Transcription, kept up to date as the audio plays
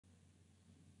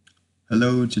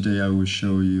Hello, today I will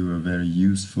show you a very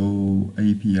useful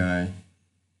API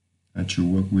to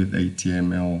work with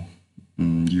HTML,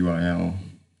 URL,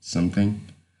 something,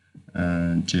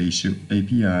 Jsoup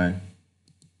API.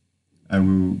 I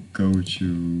will go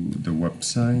to the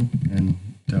website and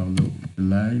download the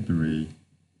library.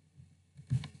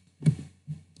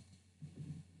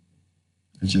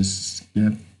 I just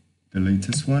get the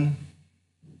latest one.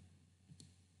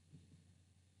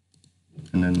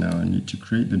 And then now I need to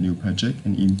create the new project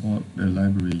and import the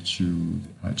library to the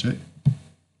project.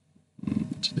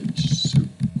 Jsoup.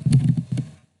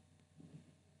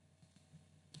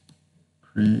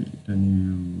 Create the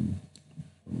new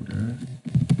folder.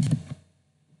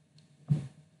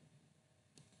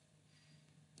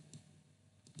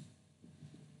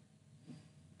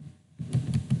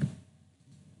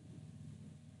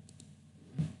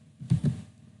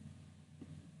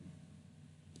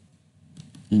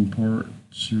 Import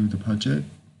to the project,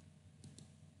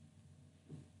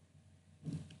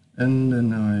 and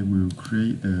then I will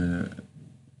create the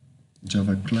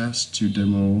Java class to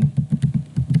demo.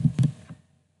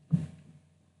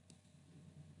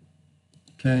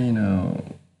 Okay, now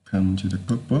come to the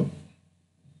cookbook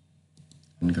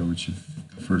and go to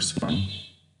the first one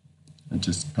and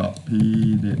just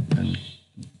copy it and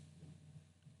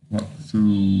walk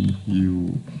through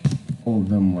all of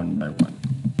them one by one.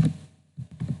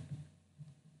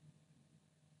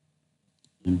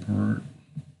 Import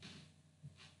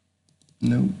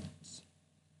notes.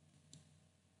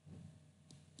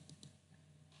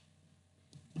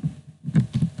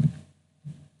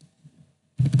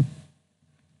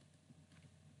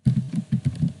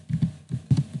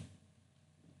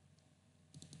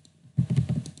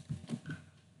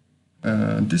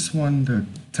 This one, the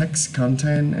text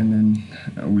content, and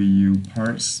then we use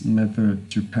parse method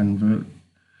to convert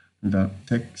that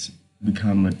text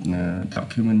become a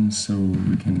document, so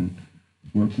we can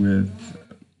work with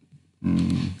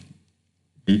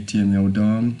HTML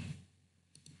DOM.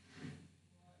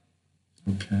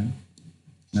 Okay,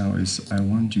 now I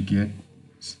want to get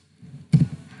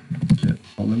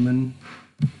element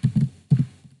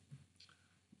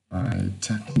by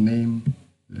tag name,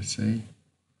 let's say,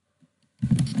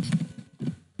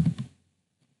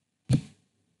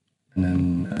 and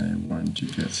then I want to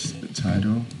get the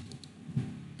title.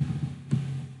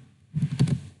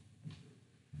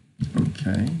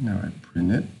 Okay, now I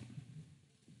print it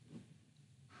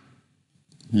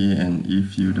here, and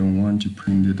if you don't want to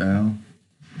print it out,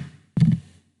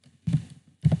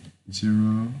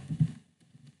 0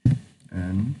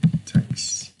 and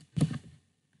text.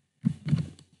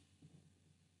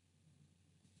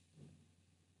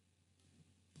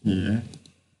 Here.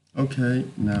 Okay,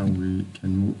 now we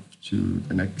can move to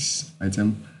the next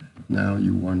item. Now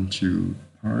you want to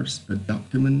parse a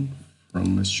document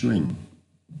from a string.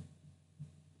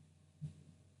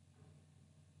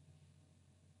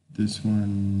 This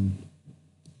one,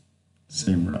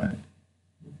 same, right?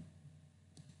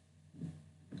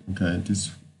 Okay,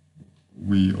 this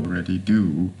we already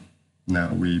do.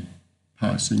 Now we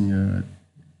parsing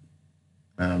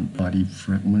a body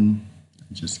fragment.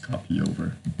 Just copy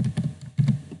over.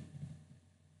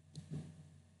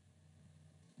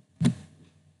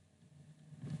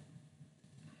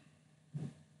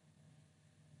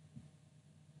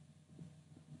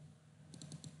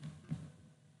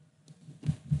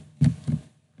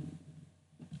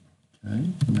 Okay,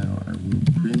 now I will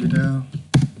print it out.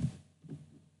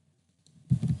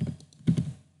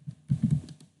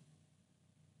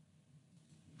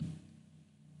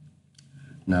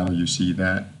 Now you see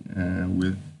that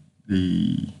with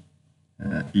the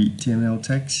HTML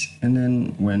text, and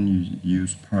then when you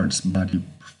use parse body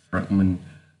fragment,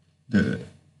 the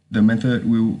method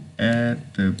will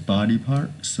add the body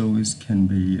part, so it can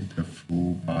be the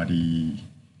full body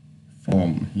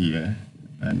form here.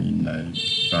 I mean, like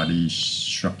body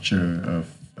structure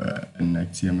of an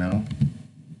HTML.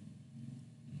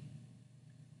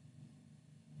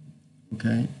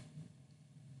 Okay.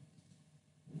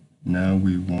 Now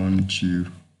we want to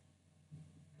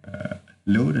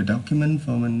load a document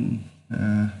from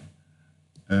a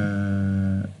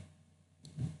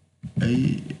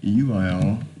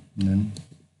URL, and then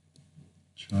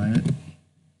try it.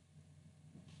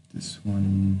 This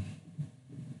one.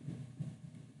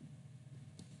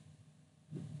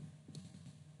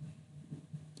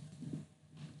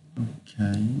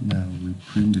 Okay, now we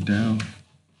print it out.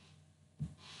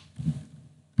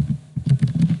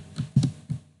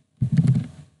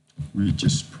 We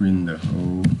just print the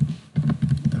whole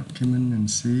document and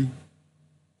see.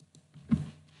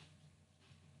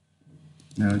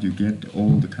 Now you get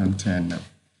all the content of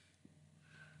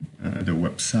the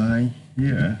website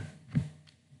here.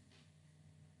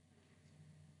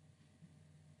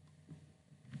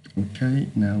 Okay,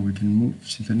 now we can move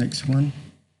to the next one.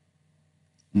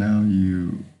 Now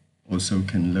you also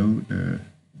can load a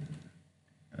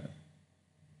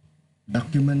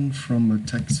document from a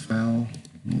text file.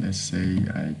 Let's say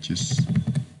I just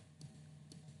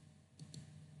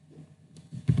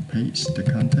paste the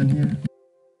content here.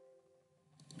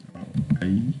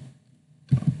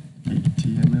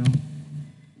 HTML.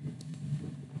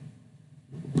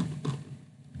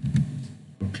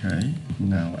 Okay,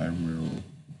 now I will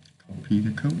copy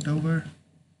the code over.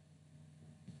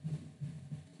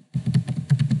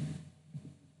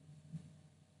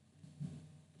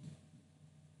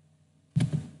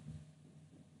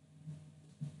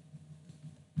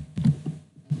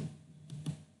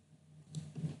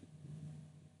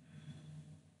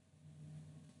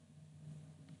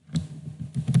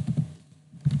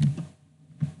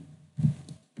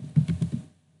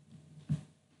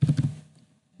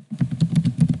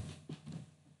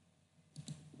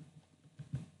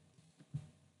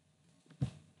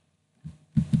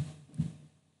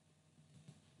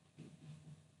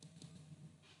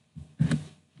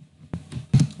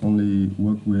 Only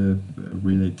work with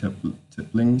related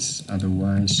links,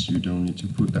 otherwise you don't need to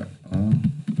put that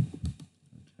on.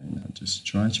 Okay, now just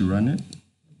try to run it.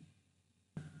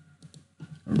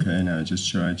 Okay, now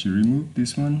just try to remove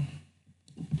this one.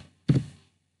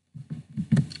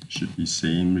 Should be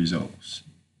same results.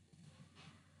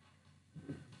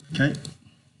 Okay.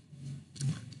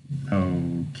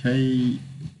 Okay,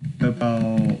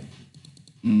 about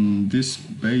this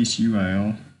base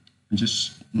URL, I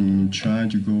just try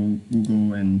to go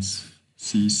Google and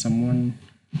see someone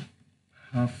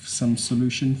have some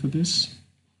solution for this.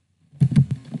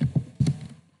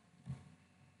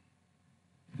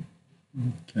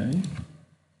 Okay.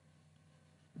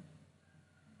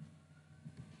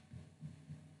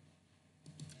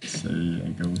 Say I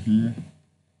go here.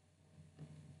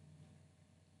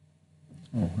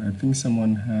 Oh, I think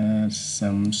someone has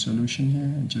some solution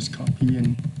here. Just copy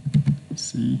and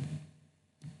see.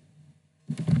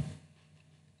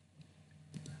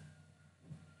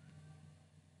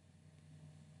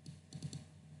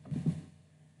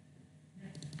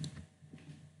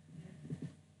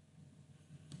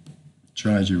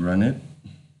 Try to run it.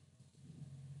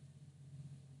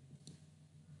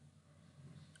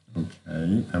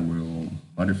 Okay, I will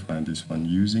modify this one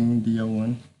using the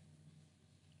L1.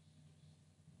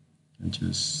 And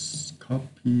just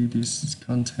copy this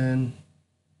content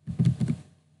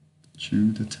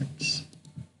to the text.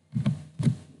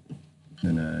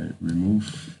 Then I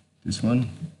remove this one.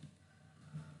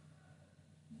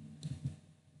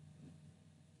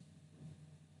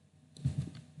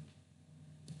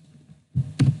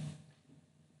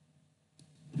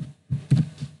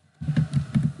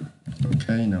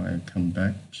 Okay, now I come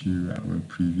back to our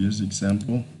previous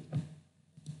example.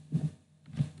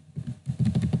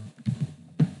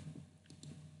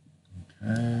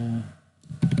 Okay.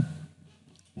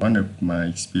 One of my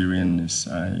experience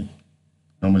is I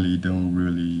normally don't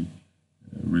really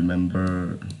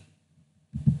remember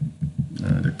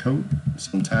the code.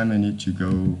 Sometimes I need to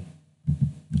go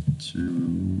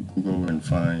to Google and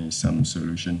find some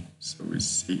solution, so it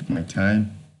saves my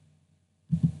time.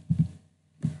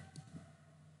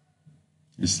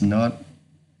 It's not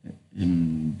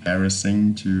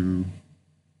embarrassing to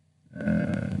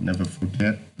never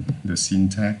forget the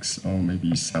syntax or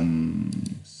maybe some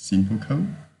simple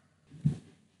code.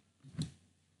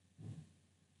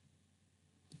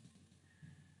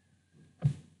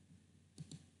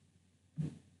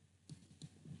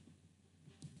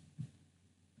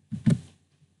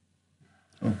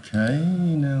 Okay,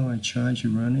 now I try to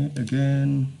run it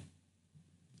again.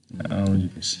 Now you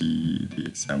can see the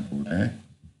example there.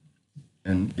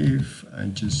 And if I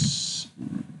just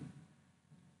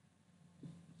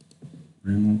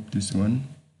remove this one,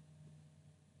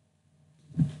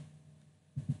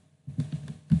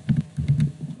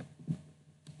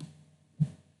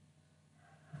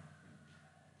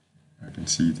 I can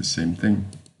see the same thing.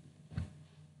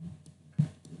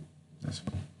 That's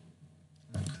one.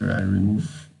 After I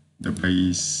remove the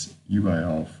base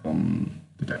URL from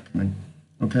the document.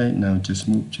 Okay, now just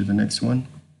move to the next one.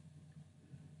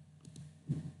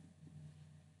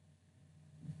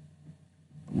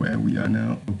 Where we are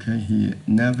now. Okay, here,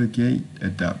 navigate a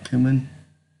document.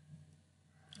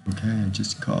 Okay, I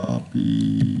just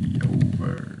copy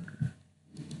over.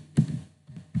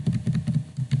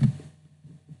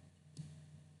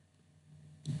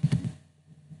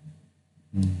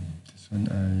 This one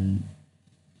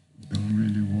I don't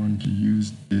really want to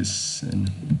use this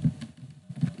and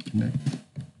connect.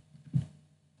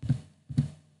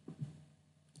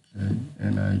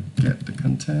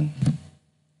 content,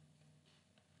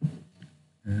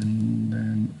 and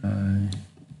then I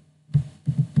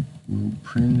will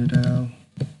print it out.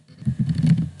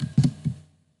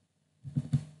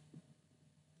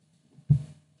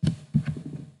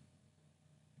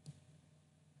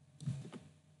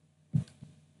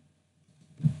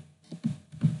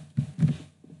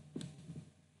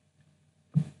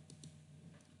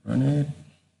 Run it.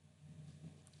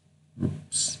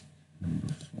 Oops,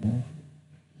 number 4.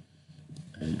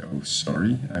 Oh,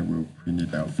 sorry, I will print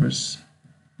it out first.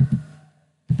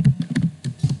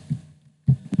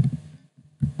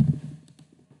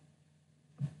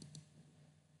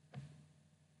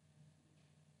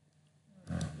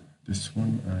 This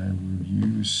one I will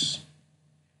use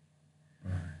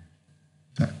by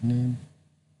tag name.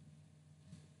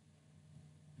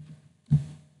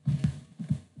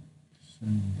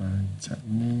 And by tag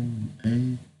name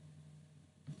A.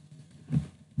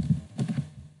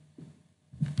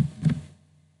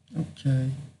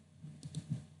 Okay.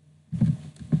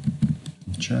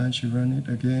 Try to run it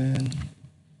again.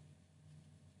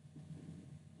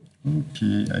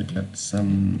 Okay, I got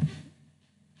some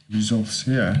results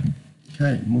here.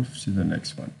 Okay, move to the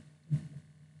next one.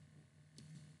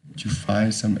 To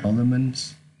find some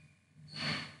elements.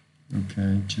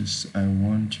 Okay, I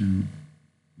want to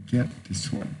get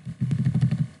this one.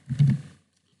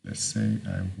 Let's say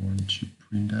I want to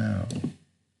print out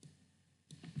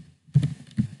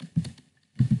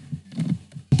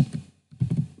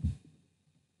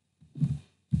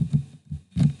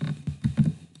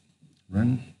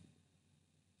run.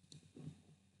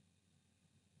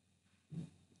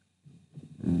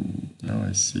 Now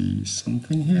I see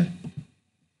something here.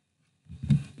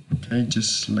 Okay,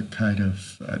 just like kind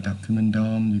of a document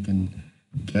DOM, you can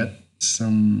get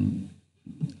some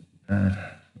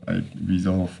like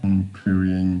result from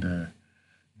querying the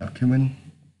document.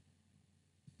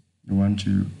 You want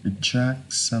to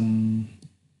extract some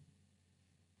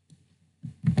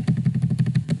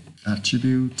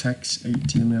attribute, text,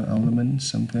 HTML element,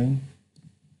 something.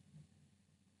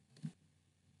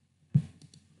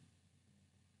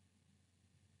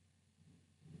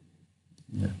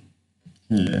 Yeah.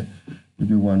 Here, if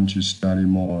you want to study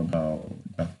more about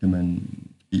document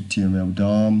HTML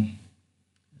DOM,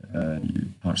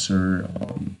 parser,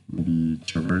 maybe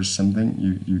traverse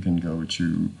something, you can go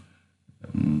to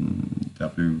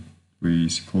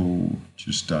WHATWG School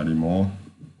to study more.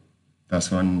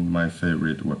 That's one of my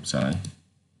favorite website.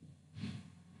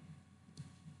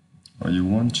 Or you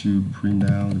want to print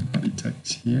out the body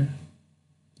text here.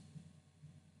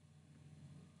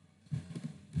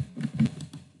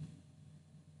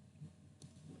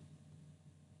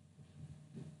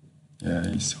 Yeah,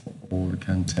 it's all the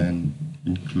content,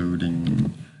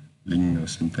 including link or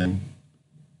something.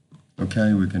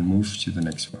 Okay, we can move to the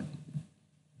next one.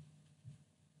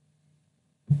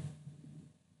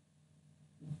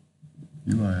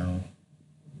 URL.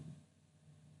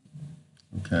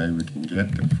 Okay, we can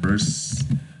get the first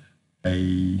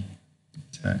A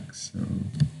tag, so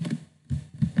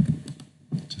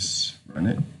just run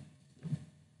it.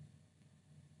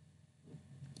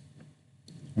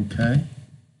 Okay.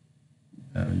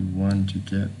 Now you want to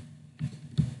get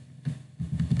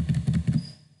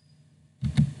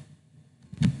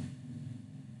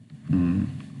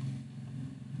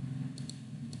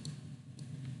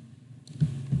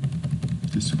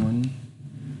this one.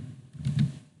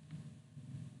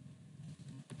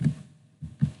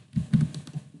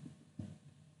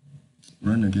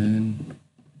 Run again.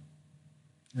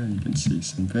 And you can see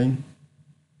something.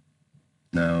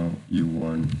 Now you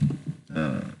want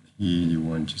here you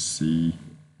want to see.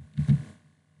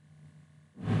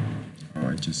 Oh,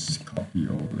 I just copy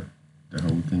all the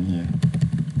whole thing here.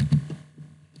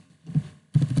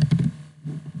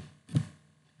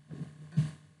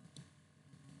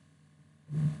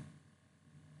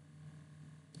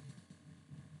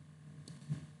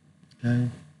 Okay.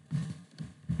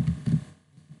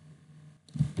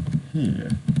 Here.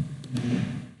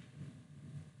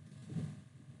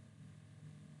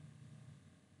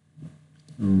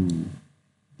 Ooh.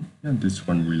 And this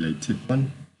one related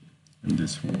one, and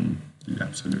this one the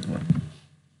absolute one.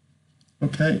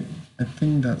 Okay, I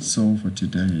think that's all for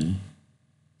today.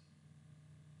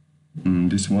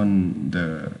 This one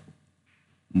the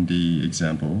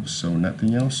example, so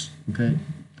nothing else. Okay,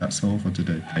 that's all for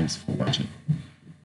today. Thanks for watching.